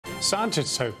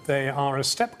Scientists hope they are a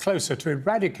step closer to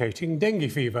eradicating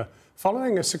dengue fever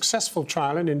following a successful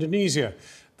trial in Indonesia.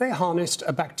 They harnessed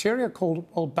a bacteria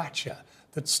called Wolbachia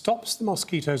that stops the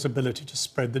mosquito's ability to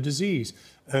spread the disease.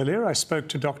 Earlier, I spoke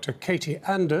to Dr. Katie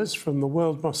Anders from the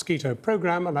World Mosquito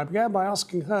Programme, and I began by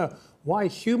asking her why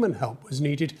human help was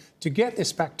needed to get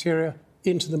this bacteria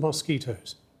into the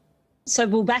mosquitoes. So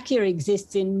Wolbachia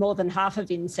exists in more than half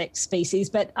of insect species,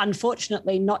 but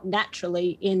unfortunately not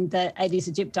naturally in the Aedes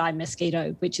aegypti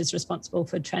mosquito, which is responsible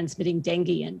for transmitting dengue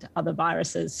and other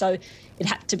viruses. So it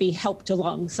had to be helped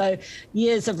along. So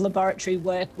years of laboratory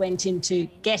work went into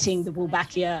getting the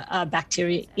Wolbachia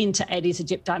bacteria into Aedes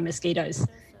aegypti mosquitoes.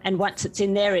 And once it's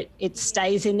in there, it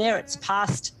stays in there. It's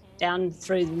passed down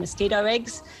through the mosquito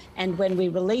eggs. And when we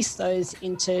release those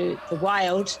into the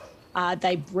wild,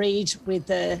 they breed with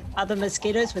the other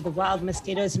mosquitoes, with the wild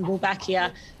mosquitoes, and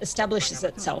Wolbachia establishes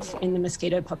itself in the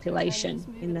mosquito population,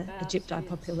 in the Aegypti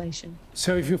population.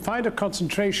 So if you find a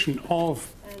concentration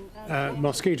of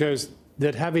mosquitoes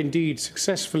that have indeed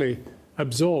successfully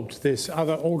absorbed this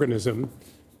other organism,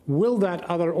 will that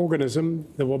other organism,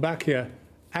 the Wolbachia,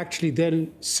 actually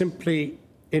then simply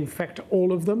infect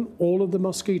all of them, all of the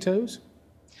mosquitoes?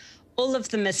 All of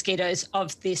the mosquitoes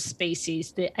of this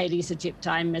species, the Aedes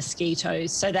aegypti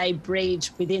mosquitoes, so they breed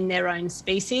within their own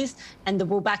species, and the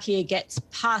Wolbachia gets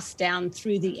passed down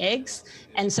through the eggs,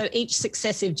 and so each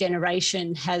successive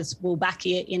generation has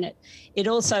Wolbachia in it. It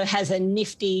also has a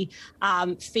nifty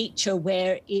feature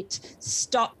where it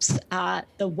stops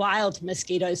the wild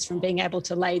mosquitoes from being able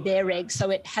to lay their eggs, so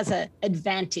it has an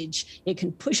advantage. It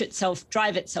can push itself,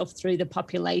 drive itself through the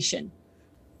population.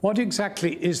 What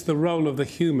exactly is the role of the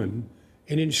human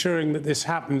in ensuring that this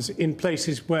happens in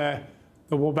places where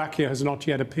the Wolbachia has not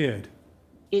yet appeared?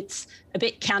 It's a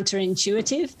bit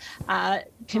counterintuitive.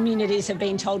 Communities have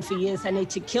been told for years they need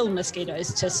to kill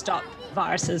mosquitoes to stop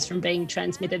viruses from being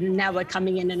transmitted, and now we're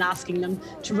coming in and asking them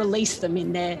to release them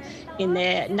in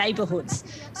their neighbourhoods.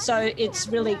 So it's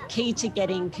really key to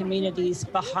getting communities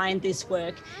behind this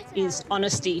work is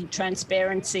honesty,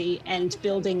 transparency, and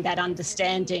building that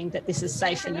understanding that this is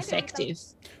safe and effective.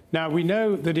 Now, we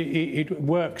know that it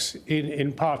works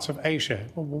in parts of Asia.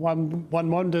 One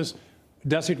wonders,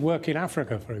 does it work in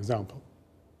Africa, for example?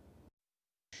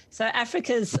 So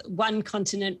Africa's one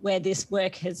continent where this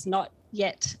work has not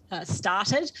yet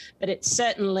started, but it's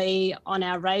certainly on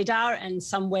our radar and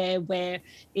somewhere where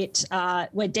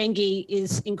dengue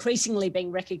is increasingly being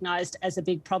recognised as a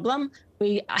big problem.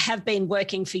 We have been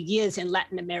working for years in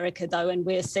Latin America, though, and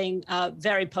we're seeing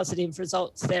very positive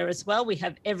results there as well. We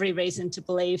have every reason to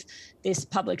believe this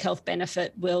public health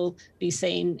benefit will be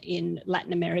seen in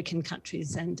Latin American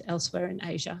countries and elsewhere in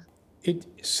Asia. It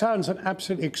sounds an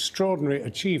absolutely extraordinary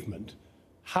achievement.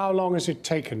 How long has it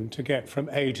taken to get from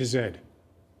A to Z?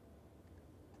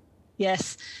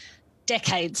 Yes,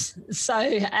 decades.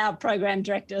 So our program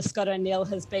director, Scott O'Neill,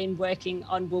 has been working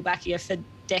on Wolbachia for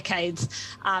decades.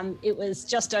 It was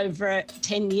just over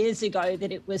 10 years ago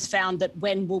that it was found that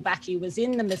when Wolbachia was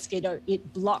in the mosquito,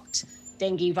 it blocked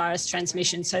dengue virus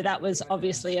transmission. So that was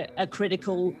obviously a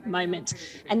critical moment.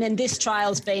 And then this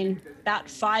trial's been about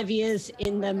 5 years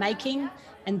in the making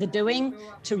and the doing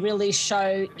to really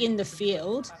show in the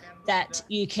field that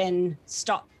you can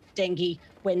stop dengue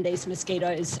when these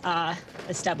mosquitoes are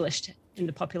established in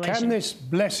the population. Can this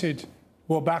blessed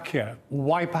Wolbachia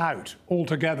wipe out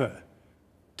altogether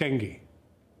dengue?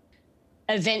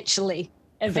 Eventually,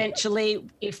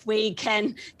 if we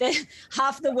can,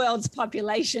 half the world's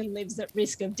population lives at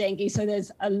risk of dengue, so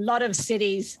there's a lot of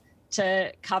cities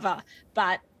to cover.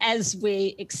 But as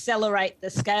we accelerate the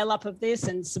scale up of this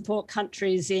and support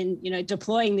countries in,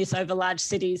 deploying this over large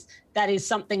cities, that is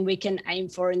something we can aim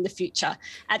for in the future.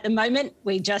 At the moment,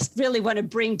 we just really want to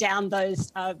bring down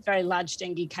those very large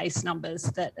dengue case numbers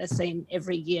that are seen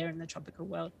every year in the tropical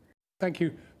world. Thank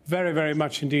you very, very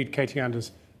much indeed, Katie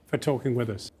Anders, for talking with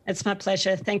us. It's my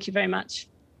pleasure. Thank you very much.